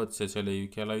કાપડ બચશે છેલ્લે એ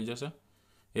ખ્યાલ આવી જશે.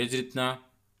 એ જ રીતના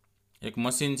એક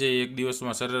મશીન છે એ એક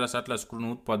દિવસમાં સરેરાશ આટલા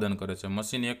સ્ક્રૂનું ઉત્પાદન કરે છે.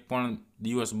 મશીન એક પણ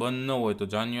દિવસ બંધ ન હોય તો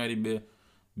જાન્યુઆરી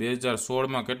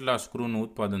 2016માં કેટલા સ્ક્રૂનું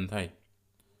ઉત્પાદન થાય,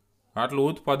 આટલું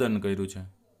ઉત્પાદન કર્યું છે,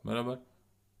 બરાબર,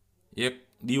 એક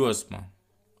દિવસમાં.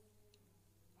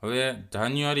 હવે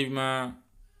જાન્યુઆરીમાં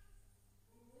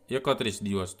 31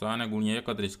 દિવસ, તો આને ગુણ્યા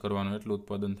 31 કરવાનું, એટલું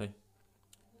ઉત્પાદન થાય.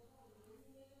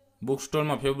 બુક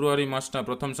સ્ટોરમાં ફેબ્રુઆરી માસના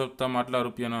પ્રથમ સપ્તાહમાં આટલા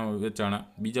રૂપિયાના વેચાણ,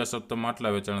 બીજા સપ્તાહમાં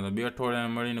આટલા વેચાણ હતા. 2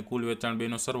 અઠવાડિયાને મળીને કુલ વેચાણ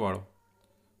બેનો સરવાળો.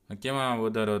 કેમાં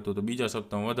વધારે હતું, તો બીજા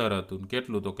સપ્તાહમાં વધારે હતું.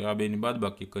 કેટલું, તો કે આ બેની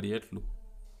બાદબાકી કરીએ એટલું,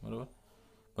 બરાબર.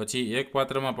 પછી એક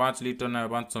પાત્રમાં 5 લીટરના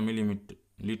 500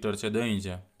 મિલીલીટર છે દહીં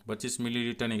છે. 25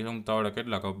 મિલીલીટરની ક્ષમતાવાળા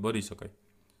કેટલા કપ ભરી શકાય,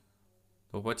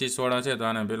 તો 25 વાળા છે તો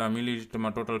આને પહેલા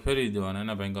મિલીલીટરમાં ટોટલ ફેરવી દેવાના,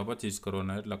 એના ભાગ્યા 25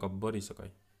 કરવાના, એટલા કપ ભરી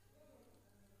શકાય.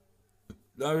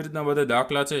 આવી રીતના બધા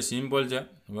દાખલા છે, સિમ્પલ છે,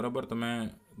 બરાબર. તમે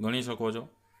ગણી શકો છો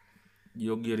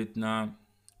યોગ્ય રીતના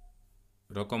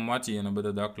રકમ વાંચી અને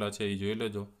બધા દાખલા છે એ જોઈ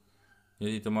લેજો,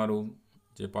 જેથી તમારું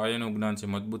જે પાયાનું જ્ઞાન છે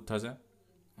મજબૂત થશે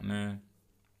અને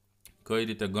કઈ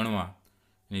રીતે ગણવા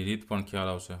એની રીત પણ ખ્યાલ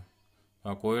આવશે.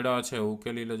 આ કોયડા છે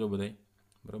ઉકેલી લેજો બધાય,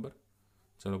 બરાબર.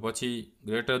 ચલો, પછી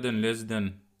ગ્રેટર દેન લેસ દેન,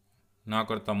 ના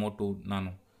કરતાં મોટું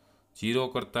નાનું. 0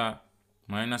 કરતાં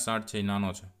 -8 છે એ નાનો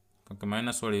છે, કારણ કે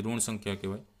માઇનસવાળી ઋણ સંખ્યા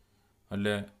કહેવાય,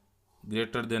 એટલે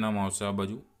ગ્રેટર દેન આમાં આવશે, આ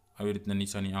બાજુ આવી રીતના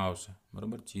નિશાની આ આવશે,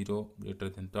 બરાબર. 0 ગ્રેટર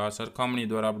દેન, તો આ સરખામણી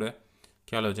દ્વારા આપણે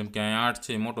ખ્યાલ આવે, જેમ કે અહીંયા 8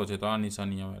 છે એ મોટો છે તો આ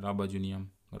નિશાની આવે, આ બાજુની આમ,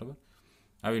 બરાબર.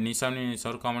 આવી નિશાનીની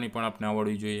સરખામણી પણ આપણે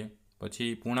આવડવી જોઈએ.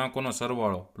 પછી પૂર્ણાંકોનો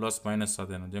સરવાળો પ્લસ માઇનસ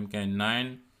સાથેનો, જેમ કે 9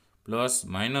 +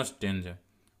 -10 છે,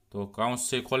 તો કાઉન્સ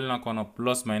છે ખોલી નાખવાનો,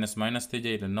 પ્લસ માઇનસ માઇનસ થઈ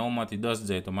જાય એટલે 9માંથી 10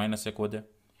 જાય તો -1 વધે.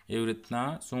 એવી રીતના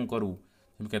શું કરવું,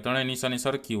 જેમ કે ત્રણેય નિશાની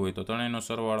સરખી હોય તો ત્રણેયનો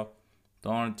સરવાળો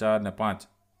 3 4 ને 5,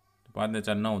 5 ને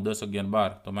 4 9, 10 11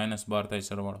 12, તો -12 થાય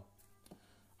સરવાળો.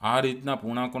 આ રીતના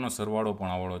પૂર્ણાંકોનો સરવાળો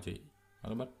પણ આવડવો જોઈએ,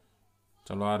 બરાબર.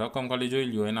 ચલો, આ રકમ ખાલી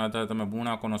જોઈ લો, એના આધારે તમે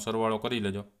પૂર્ણાંકોનો સરવાળો કરી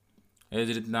લેજો. એ જ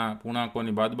રીતના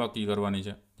પૂર્ણાંકોની બાદબાકી કરવાની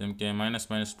છે, જેમ કે માઇનસ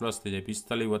માઇનસ પ્લસ થઈ જાય,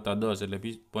 45 + 10 એટલે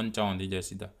 55 થઈ જાય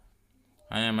સીધા.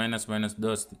 અહીંયા માઇનસ માઇનસ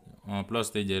 10 પ્લસ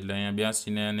થઈ જાય એટલે અહીંયા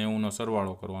 82 ને 90નો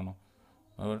સરવાળો કરવાનો,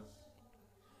 બરાબર,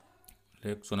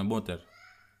 એટલે 172.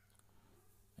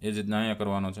 એ જ રીતના અહીંયા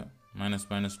કરવાનો છે, માઇનસ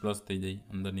માઇનસ પ્લસ થઈ જાય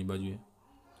અંદરની બાજુએ.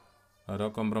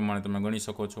 રકમ પ્રમાણે તમે ગણી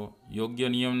શકો છો। યોગ્ય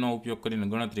નિયમનો ઉપયોગ કરીને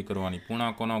ગણતરી કરવાની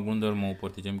પૂર્ણાંકોના ગુણધર્મો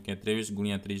ઉપરથી, જેમ કે 23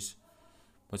 × 30,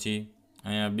 પછી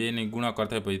અહીંયા 2ની ગુણાકાર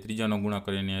થાય પછી ત્રીજાનો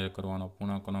ગુણાકાર એને કરવાનો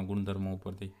પૂર્ણાંકોના ગુણધર્મો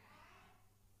ઉપરથી।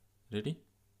 રેડી?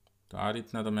 તો આ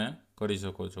રીતના તમે કરી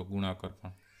શકો છો ગુણાકાર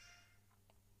પણ।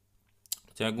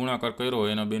 જ્યાં ગુણાકાર કર્યો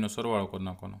એના બેનો સરવાળો કરી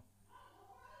નાખવાનો।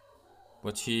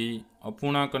 પછી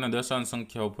અપૂર્ણાંક અને દશાંશ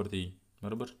સંખ્યા ઉપરથી,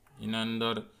 બરાબર, એના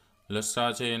અંદર લસા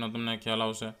છે એનો તમને ખ્યાલ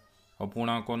આવશે।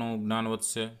 અપૂર્ણાંકોનું જ્ઞાન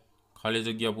વધશે। ખાલી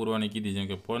જગ્યા પૂરવાની કીધી, જેમ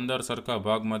કે 15 સરખા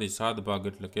ભાગમાંથી 7 ભાગ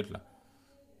એટલે કેટલા?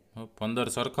 15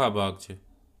 સરખા ભાગ છે,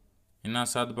 એના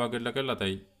 7 ભાગ એટલે કેટલા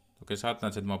થાય? તો કે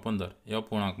 7/15 એ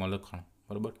અપૂર્ણાંકમાં લખાણ,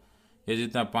 બરાબર। એ જ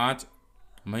રીતના 5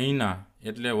 મહિના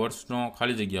એટલે વર્ષનો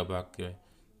ખાલી જગ્યા ભાગ કહેવાય।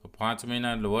 તો 5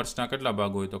 મહિના એટલે વર્ષના કેટલા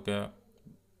ભાગ હોય? તો કે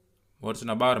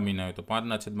વર્ષના 12 મહિના હોય, તો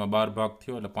 5/12 ભાગ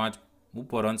થયો એટલે 5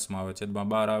 ઉપર અંશમાં આવે, છેદમાં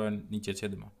 12 આવે, નીચે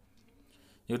છેદમાં।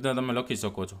 એ રીતના તમે લખી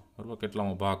શકો છો, બરાબર,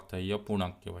 કેટલામો ભાગ થાય એ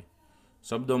અપૂર્ણાંક કહેવાય।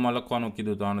 શબ્દોમાં લખવાનું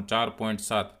કીધું તો આનો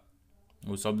 4.7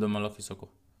 એવું શબ્દમાં લખી શકો,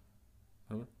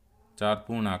 બરાબર। 4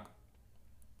 પૂર્ણાંક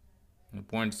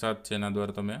 0.7 છે એના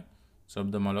દ્વારા તમે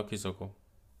શબ્દમાં લખી શકો।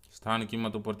 સ્થાન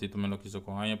કિંમત ઉપરથી તમે લખી શકો।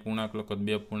 અહીંયા પૂર્ણાંક લખો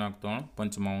 2 પૂર્ણાંક 3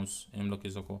 પંચમાંશ એમ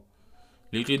લખી શકો।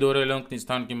 લીટી દોરેલ અંકની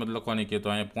સ્થાન કિંમત લખવાની કહે તો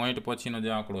અહીંયા પોઈન્ટ પછીનો જે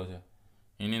આંકડો છે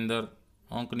એની અંદર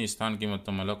અંકની સ્થાન કિંમત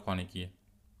તમે લખવાની કહે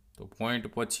તો પોઈન્ટ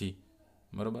પછી,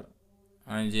 બરાબર,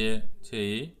 અહીં જે છે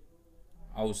એ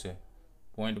આવશે।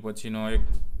 પોઈન્ટ પછીનો એક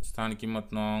સ્થાન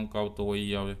કિંમતનો અંક આવતો હોય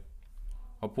એ આવે।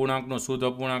 અપૂર્ણાંકનો શુદ્ધ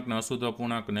અપૂર્ણાંક ને અશુદ્ધ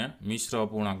અપૂર્ણાંકને મિશ્ર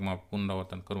અપૂર્ણાંકમાં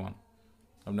પુનરાવર્તન કરવાનું।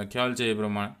 તમને ખ્યાલ છે એ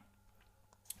પ્રમાણે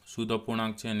શુદ્ધ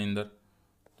અપૂર્ણાંક છે એની અંદર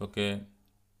તો કે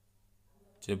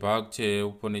જે ભાગ છે એ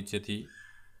ઉપર નીચેથી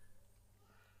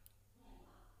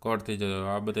કટ થઈ જતો,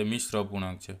 આ બધા મિશ્ર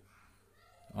અપૂર્ણાંક છે।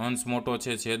 અંશ મોટો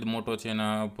છે, છેદ મોટો છે,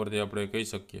 એના ઉપરથી આપણે કહી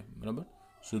શકીએ, બરાબર,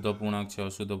 શુદ્ધ અપૂર્ણાંક છે,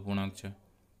 અશુદ્ધ અપૂર્ણાંક છે।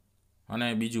 અને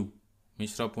બીજું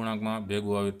મિશ્ર અપૂર્ણાંકમાં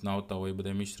ભેગું આવી રીતના આવતા હોય,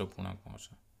 બધા મિશ્ર અપૂર્ણાંકમાં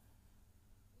આવશે,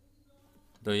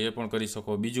 તો એ પણ કરી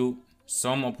શકો। બીજું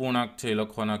સમ અપૂર્ણાંક છે એ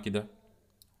લખવાના કીધા।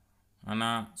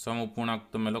 આના સમ અપૂર્ણાંક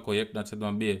તમે લખો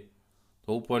 1/2, તો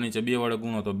ઉપર નીચે 2 વડે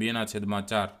ગુણો તો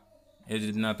 2/4, એ જ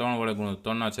રીતના 3 વડે ગુણો તો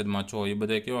 3/6, એ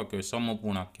બધા કેવા કહેવાય? સમ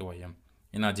અપૂર્ણાંક કહેવાય, એમ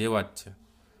એના જેવા જ છે।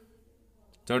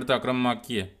 ચડતા ક્રમમાં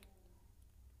કહીએ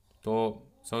તો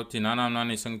સૌથી નાનામાં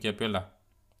નાની સંખ્યા પહેલાં,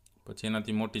 પછી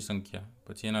એનાથી મોટી સંખ્યા,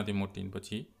 પછી એનાથી મોટી,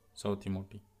 પછી સૌથી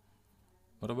મોટી,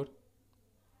 બરાબર।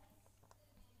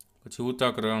 પછી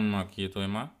ઉલટા ક્રમમાં કહીએ તો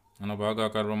એમાં આનો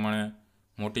ભાગાકાર પ્રમાણે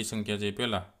મોટી સંખ્યા છે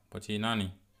પહેલાં, પછી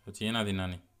નાની, પછી એનાથી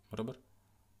નાની, બરાબર।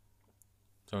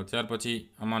 ચાલો, ત્યાર પછી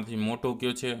આમાંથી મોટો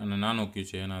કયો છે અને નાનો કયો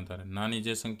છે એના આધારે નાની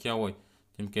જે સંખ્યા હોય,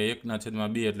 જેમ કે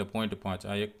 1/2 એટલે 0.5,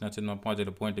 આ 1/5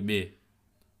 એટલે 0.2,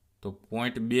 તો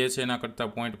 0.2 છે એના કરતાં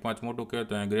 0.5 મોટું કહેવાય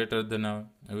તો અહીંયા ગ્રેટર ધેન આવે।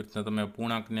 એવી રીતના તમે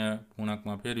પૂર્ણાંકને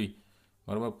પૂર્ણાંકમાં ફેરવી,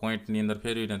 બરાબર, પોઈન્ટની અંદર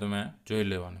ફેરવીને તમે જોઈ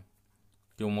લેવાનું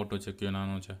કયો મોટો છે કયો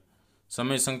નાનો છે।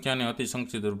 સમય સંખ્યાને અતિ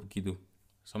સંક્ષિપ્ત રૂપ કીધું।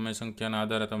 સમય સંખ્યાના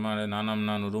આધારે તમારે નાનામાં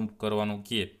નાનું રૂપ કરવાનું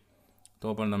કહે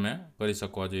તો પણ તમે કરી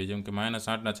શકો જોઈએ, જેમ કે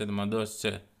 -8/10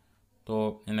 છે તો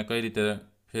એને કઈ રીતે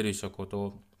ફેરવી શકો? તો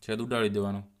છેદ ઉડાડી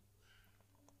દેવાનો,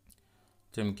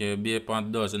 જેમ કે 2 5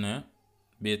 10 અને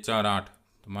 2 4 8,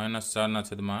 તો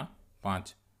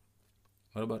 -4/5,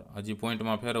 બરાબર। હજી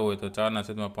પોઈન્ટમાં ફેરવો હોય તો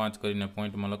 4/5 કરીને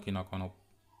પોઈન્ટમાં લખી નાખવાનો।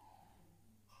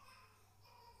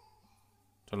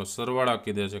 ચલો, સરવાળા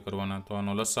કીધે છે કરવાના, તો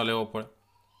આનો લસા લેવો પડે।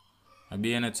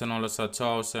 2 અને 6નો લસા 6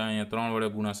 આવશે, અહીંયા 3 વડે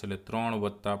ગુણાશે એટલે 3 +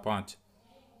 5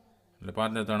 એટલે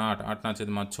 5 ને 3 8,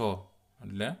 8/6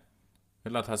 એટલે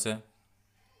કેટલા થશે?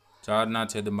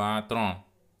 4/3,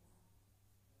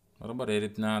 બરાબર। એ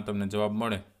રીતના તમને જવાબ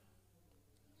મળે।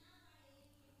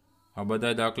 આ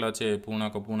બધા દાખલા છે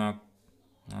પૂર્ણાંક અપૂર્ણાંક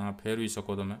ફેરવી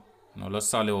શકો તમે, એનો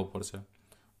લસા લેવો પડશે।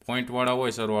 પોઈન્ટવાળા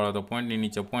હોય સરવાળા તો પોઈન્ટની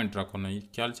નીચે પોઈન્ટ રાખવાનો, એ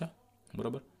ખ્યાલ છે,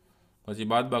 બરાબર। પછી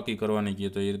બાદબાકી કરવાની કહીએ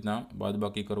તો એ રીતના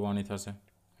બાદબાકી કરવાની થશે।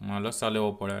 આમાં લસા લેવો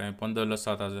પડે, અહીં 15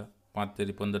 લસા થશે, 5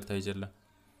 તેરી 15 થઈ છે એટલે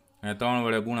અહીંયા 3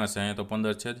 વડે ગુણાશે, અહીંયા તો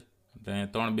 15 છે જ, એટલે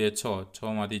અહીંયા 3 2 6,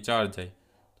 6માંથી 4 જાય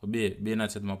તો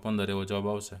 2/15 એવો જવાબ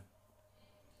આવશે।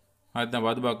 આ રીતના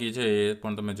બાદબાકી છે એ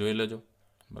પણ તમે જોઈ લેજો,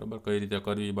 બરાબર, કઈ રીતે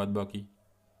કરવી બાદબાકી,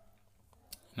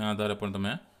 એના આધારે પણ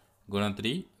તમે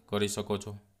ગણતરી કરી શકો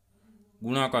છો।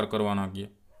 ગુણાકાર કરવાના કહીએ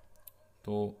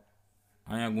તો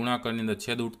અહીંયા ગુણાકારની અંદર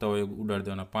છેદ ઉઠતા હોય ઉડાડી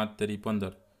દેવાના, 5 તેરી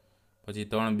 15, પછી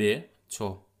 3 2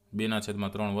 6,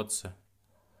 2/3 વધશે।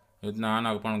 એ રીતના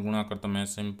આના પણ ગુણાકાર તમે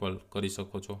સિમ્પલ કરી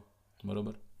શકો છો,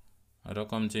 બરાબર। આ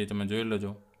રકમ છે એ તમે જોઈ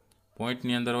લેજો।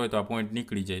 પોઈન્ટની અંદર હોય તો આ પોઈન્ટ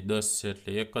નીકળી જાય, 10 છે એટલે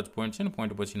એક જ પોઈન્ટ છે ને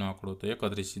પોઈન્ટ પછીનો આંકડો, તો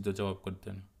 31 સીધો જવાબ કરી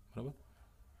દેવાનો, બરાબર।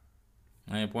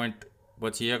 અહીંયા પોઈન્ટ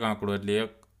પછી એક આંકડો એટલે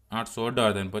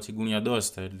 818 થાય, પછી ગુણ્યા 10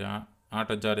 થાય એટલે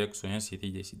 8180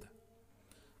 થઈ જાય સીધા.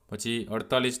 પછી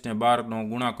 48 ને 12નો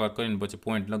ગુણાકાર કરીને પછી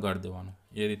પોઈન્ટ લગાડી દેવાનો,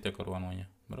 એ રીતે કરવાનું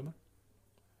અહીંયા. બરાબર.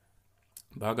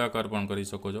 ભાગાકાર પણ કરી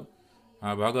શકો છો.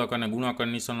 આ ભાગાકારને ગુણાકાર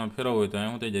નિશાનમાં ફેરવવો હોય તો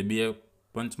અહીંયા શું થઈ જાય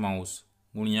 2/5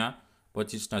 ગુણ્યા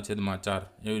 25/4,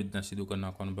 એવી રીતના સીધું કરી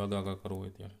નાખવાનું ભાગાકાર કરવો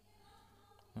હોય ત્યારે.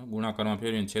 ગુણાકારમાં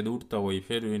ફેરવીને છેદ ઉડતા હોય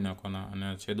ફેરવી નાખવાના અને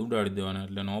છેદ ઉડાડી દેવાના,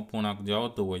 એટલે એનો અપૂર્ણાંક જે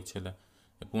આવતો હોય છેલ્લે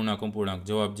એ પૂર્ણાંક અપૂર્ણાંક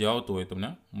જવાબ જે આવતો હોય તમને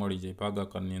મળી જાય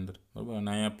ભાગાકારની અંદર. બરાબર. અને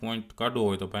અહીંયા પોઈન્ટ કાઢવો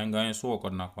હોય તો ભાંગા અહીંયા 100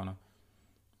 કરી નાખવાના.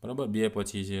 બરાબર. 2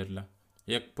 પછી છે એટલે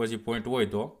 1 પછી પોઈન્ટ હોય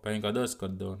તો ભાંગા 10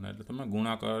 કરી દેવાના, એટલે તમે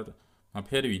ગુણાકારમાં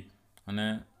ફેરવી અને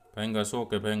ભાંગા 100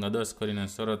 કે ભાંગા 10 કરીને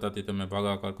સરળતાથી તમે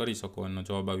ભાગાકાર કરી શકો, એનો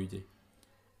જવાબ આવી જાય.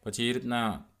 પછી એ રીતના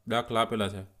દાખલા આપેલા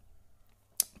છે,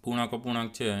 પૂર્ણાંક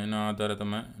અપૂર્ણાંક છે, એના આધારે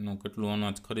તમે એનું કેટલું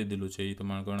અનાજ ખરીદેલું છે એ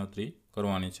તમારે ગણતરી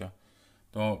કરવાની છે.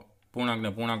 તો પૂર્ણાંકને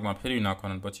પૂર્ણાંકમાં ફેરવી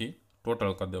નાખવાનું, પછી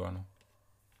ટોટલ કરી દેવાનું.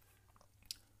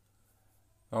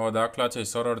 આવા દાખલા છે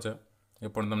સરળ છે, એ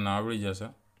પણ તમને આવડી જશે.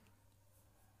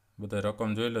 બધા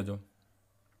રકમ જોઈ લેજો.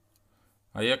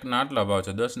 આ 1ના આટલા ભાવ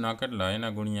છે, 10ના કેટલા,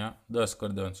 એના ગુણ્યા 10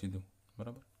 કરી દેવાનું સીધું.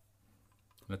 બરાબર.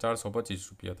 એટલે 425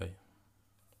 રૂપિયા થાય.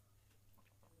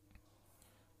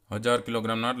 1000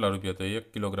 કિલોગ્રામના આટલા રૂપિયા તો 1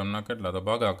 કિલોગ્રામના કેટલા, તો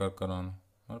ભાગાકાર કરવાનો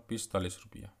 45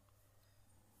 રૂપિયા.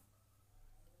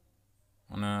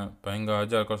 અને ભાંગા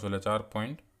 1000 કરશો એટલે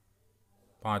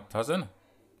 4.5 થશે ને,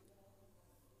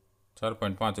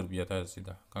 4.5 રૂપિયા થાય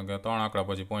સીધા, કારણ કે 3 આંકડા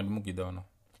પછી પોઈન્ટ મૂકી દેવાનો.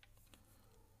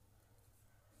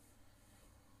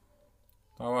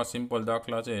 તો આવા સિમ્પલ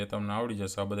દાખલા છે એ તમને આવડી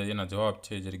જશે. આ બધા એના જવાબ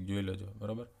છે જરીક જોઈ લેજો.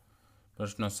 બરાબર.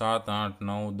 પ્રશ્ન 7, 8,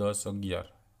 9, 10, 11.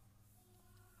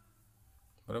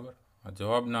 બરાબર. આ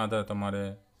જવાબના આધારે તમારે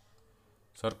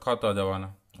સરખાવતા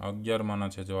જવાના. 11માના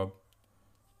છે જવાબ,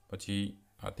 પછી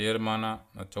આ 13માના,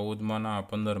 આ 14માના, આ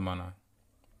 15માના,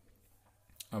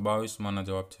 આ 22માના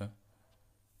જવાબ છે,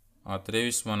 આ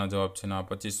 23માના જવાબ છે, ને આ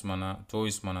 25માના,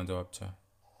 24માના જવાબ છે.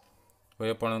 તો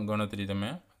એ પણ ગણતરી તમે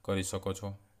કરી શકો છો.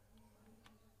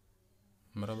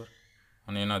 બરાબર.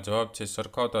 અને એના જવાબ છે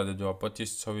સરખાવતા જજો. આ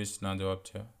 25, 26ના જવાબ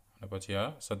છે, અને પછી આ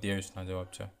 27ના જવાબ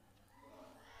છે.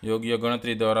 યોગ્ય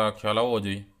ગણતરી દ્વારા ખ્યાલ આવવો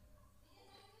જોઈએ.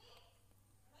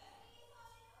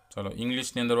 ચાલો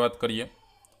ઇંગ્લિશની અંદર વાત કરીએ.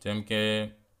 જેમ કે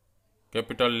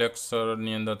કેપિટલ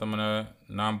લેક્ચરની અંદર તમને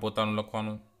નામ પોતાનું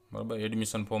લખવાનું. બરાબર.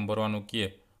 એડમિશન ફોર્મ ભરવાનું કહે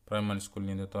પ્રાઇમરી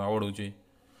સ્કૂલની અંદર તો આવડવું જોઈએ.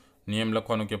 નિયમ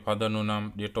લખવાનું કે ફાધરનું નામ,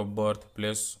 date of birth,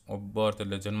 place of birth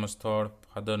એટલે જન્મસ્થળ,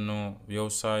 ફાધરનો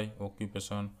વ્યવસાય,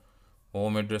 ઓક્યુપેશન,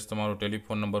 હોમ એડ્રેસ તમારું,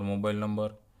 ટેલિફોન નંબર, મોબાઈલ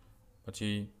નંબર,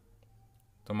 પછી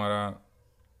તમારા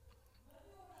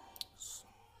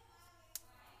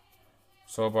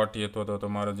સહપાઠી અથવા તો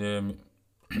તમારા જે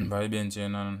ભાઈ બહેન છે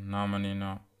એના નામ અને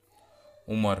એના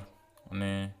ઉંમર અને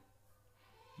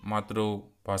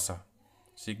માતૃભાષા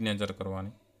સિગ્નેચર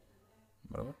કરવાની.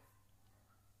 બરાબર.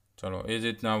 ચાલો એ જ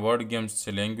રીતના વર્ડ ગેમ્સ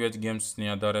છે, લેંગ્વેજ ગેમ્સની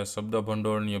આધારે શબ્દ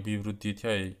ભંડોળની અભિવૃદ્ધિ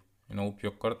થાય એનો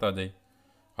ઉપયોગ કરતા જાય.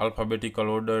 આલ્ફાબેટિકલ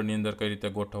ઓર્ડરની અંદર કઈ રીતે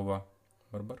ગોઠવવા.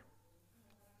 બરાબર.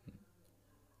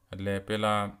 એટલે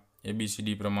પહેલાં ABCD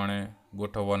પ્રમાણે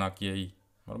ગોઠવવાના કહે એ.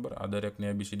 બરાબર. આ દરેકને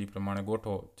ABCD પ્રમાણે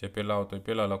ગોઠવો. જે પહેલાં આવતો એ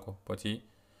પહેલાં લખો, પછી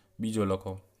બીજો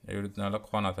લખો, એવી રીતના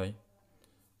લખવાના થાય.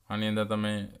 આની અંદર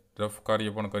તમે રફ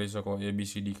કાર્ય પણ કરી શકો,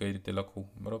 ABCD કઈ રીતે લખવું.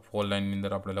 બરાબર. 4 લાઇનની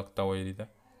અંદર આપણે લખતા હોય એ રીતે.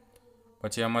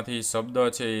 પછી આમાંથી શબ્દ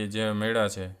છે એ જે મેળા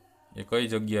છે એ કઈ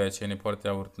જગ્યાએ છે એની ફરતે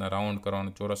આ રીતના રાઉન્ડ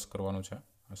કરવાનું, ચોરસ કરવાનું છે.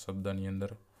 આ શબ્દની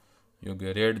અંદર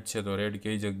યોગ્ય રેડ છે તો રેડ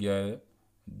કઈ જગ્યાએ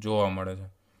જોવા મળે છે.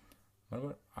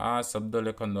 બરાબર. આ શબ્દ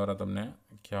લેખન દ્વારા તમને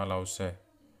ખ્યાલ આવશે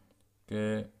કે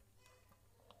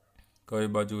કઈ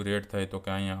બાજુ રેડ થાય, તો કે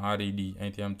અહીંયા RED,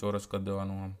 અહીંથી આમ ચોરસ કરી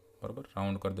દેવાનું, આમ બરાબર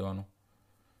રાઉન્ડ કરી દેવાનું.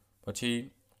 પછી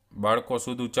બાળકો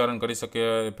શુદ્ધ ઉચ્ચારણ કરી શકે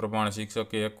એ પ્રમાણે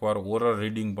શિક્ષકે એકવાર ઓરલ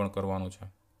રીડિંગ પણ કરવાનું છે.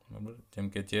 બરાબર. જેમ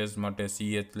કે ચેસ માટે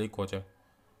CH લખ્યો છે,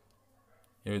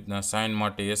 એવી રીતના સાઇન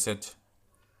માટે SH.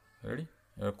 રેડી.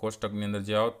 એ કોષ્ટકની અંદર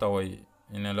જે આવતા હોય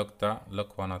એને લખતા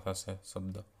લખવાના થશે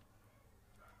શબ્દ.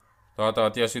 તો આ તો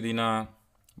અત્યાર સુધીના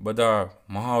બધા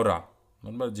મહાવરા.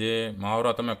 બરાબર. જે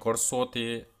મહાવરા તમે કરશો તે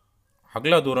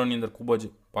આગલા ધોરણની અંદર ખૂબ જ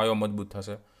પાયો મજબૂત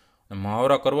થશે. અને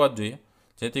મહાવરા કરવા જ જોઈએ,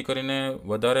 જેથી કરીને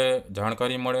વધારે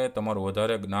જાણકારી મળે, તમારું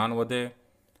વધારે જ્ઞાન વધે.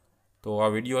 તો આ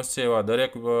વિડીયોઝ છે એવા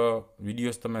દરેક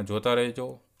વિડીયોઝ તમે જોતા રહેજો.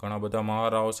 ઘણા બધા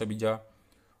મહાવરા આવશે બીજા.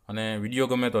 અને વિડીયો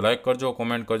ગમે તો લાઇક કરજો,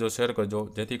 કોમેન્ટ કરજો, શેર કરજો,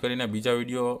 જેથી કરીને બીજા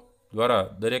વિડીયો દ્વારા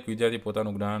દરેક વિદ્યાર્થી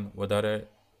પોતાનું જ્ઞાન વધારે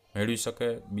મેળવી શકે.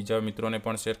 બીજા મિત્રોને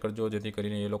પણ શેર કરજો, જેથી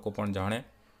કરીને એ લોકો પણ જાણે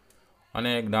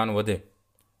અને જ્ઞાન વધે.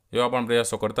 એવા પણ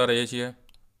પ્રયાસો કરતા રહીએ છીએ.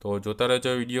 તો જોતા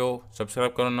રહેજો વિડીયો,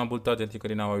 સબસ્ક્રાઈબ કરવાનું ન ભૂલતા, જેથી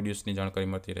કરીને આવા વિડીયોઝની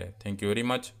જાણકારી મળતી રહે. Thank you very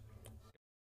much.